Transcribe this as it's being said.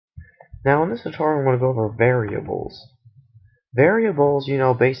Now in this tutorial I'm going to go over variables. Variables, you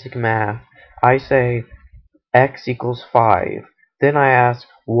know, basic math. I say x equals 5. Then I ask,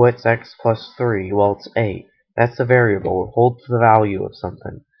 what's x plus 3? Well, it's 8. That's a variable. It holds the value of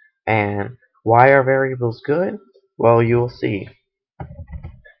something. And why are variables good? Well, you will see.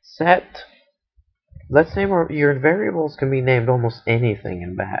 Set. Let's name your variables can be named almost anything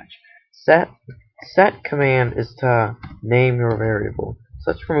in Batch. Set command is to name your variable.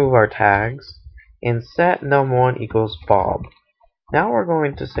 So let's remove our tags. And set num1 equals Bob. Now we're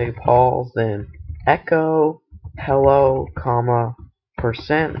going to say pause, then echo hello, comma,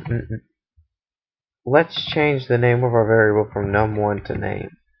 percent. Let's change the name of our variable from num1 to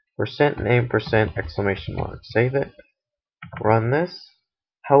name. Percent name, percent, exclamation mark. Save it. Run this.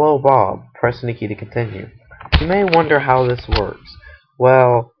 Hello Bob. Press any key to continue. You may wonder how this works.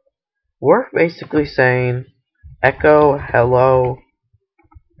 Well, we're basically saying echo hello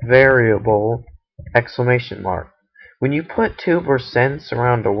variable exclamation mark. When you put 2%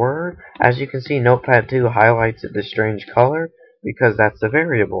 around a word, as you can see, Notepad 2 highlights it this strange color because that's a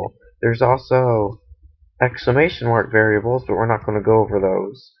variable. There's also exclamation mark variables, but we're not going to go over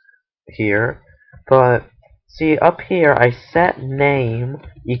those here. But see, up here I set name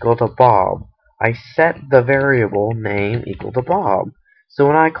equal to Bob. I set the variable name equal to Bob. So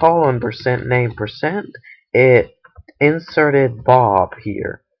when I call on percent name percent, it inserted Bob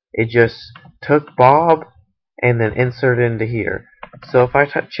here. It just took Bob and then insert it into here. So if I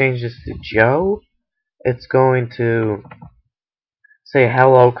change this to Joe, it's going to say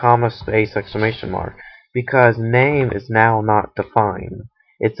hello, comma, space, exclamation mark, because name is now not defined.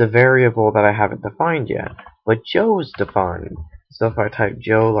 It's a variable that I haven't defined yet, but Joe's defined. So if I type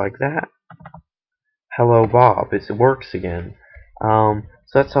Joe like that, hello Bob, it works again. So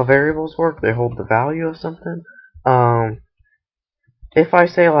that's how variables work. They hold the value of something. If I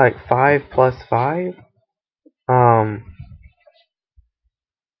say like 5 plus 5,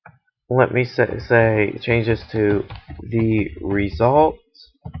 let me change this to the result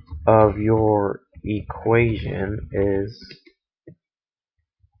of your equation is.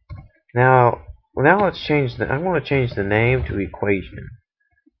 Now let's change I want to change the name to equation.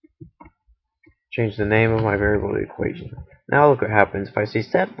 Change the name of my variable to equation. Now look what happens. If I say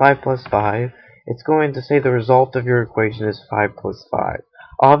set 5 plus 5, it's going to say the result of your equation is 5 plus 5.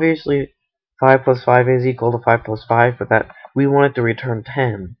 Obviously, 5 plus 5 is equal to 5 plus 5, but that we want it to return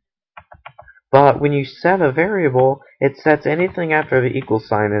 10. But when you set a variable, it sets anything after the equal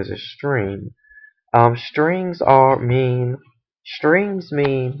sign as a string. Strings mean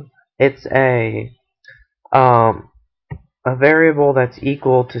it's a variable that's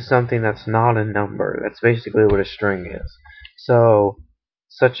equal to something that's not a number. That's basically what a string is. So,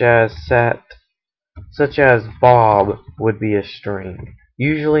 such as Bob would be a string.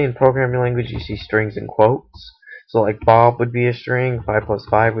 Usually in programming language you see strings in quotes. So like Bob would be a string, 5 plus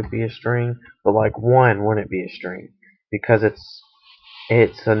 5 would be a string, but like 1 wouldn't be a string because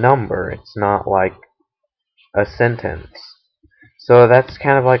it's a number. It's not like a sentence. So that's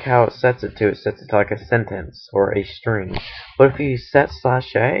kind of like how it sets it to. It sets it to like a sentence or a string. But if you set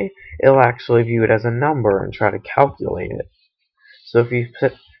 /a, it'll actually view it as a number and try to calculate it. So if you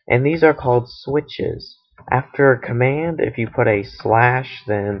put, and these are called switches. After a command, if you put a slash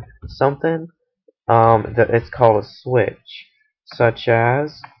then something, it's called a switch. Such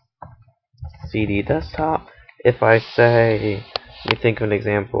as CD desktop. If I say, let me think of an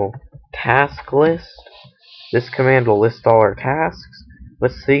example, task list. This command will list all our tasks.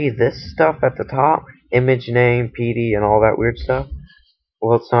 But see this stuff at the top, image name, PD, and all that weird stuff.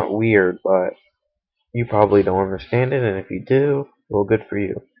 Well, it's not weird, but you probably don't understand it, and if you do, well, good for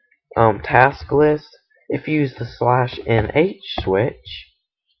you. Task list. If you use the /nh switch,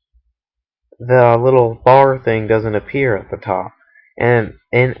 the little bar thing doesn't appear at the top. And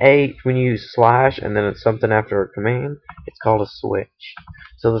in H, when you use slash and then it's something after a command, it's called a switch.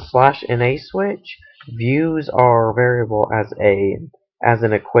 So the /na switch views our variable as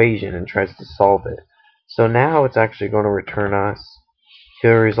an equation and tries to solve it. So now it's actually going to return us the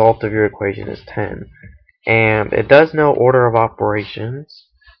result of your equation is 10. And it does know order of operations.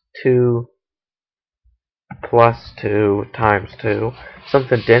 2 plus 2 times 2.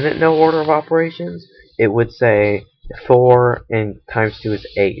 Something didn't know order of operations, it would say 4 and times 2 is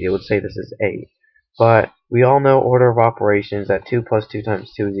 8. It would say this is 8. But we all know order of operations that 2 plus 2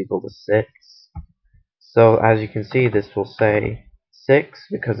 times 2 is equal to 6. So as you can see, this will say 6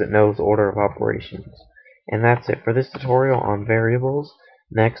 because it knows order of operations. And that's it for this tutorial on variables.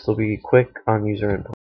 Next will be quick on user input.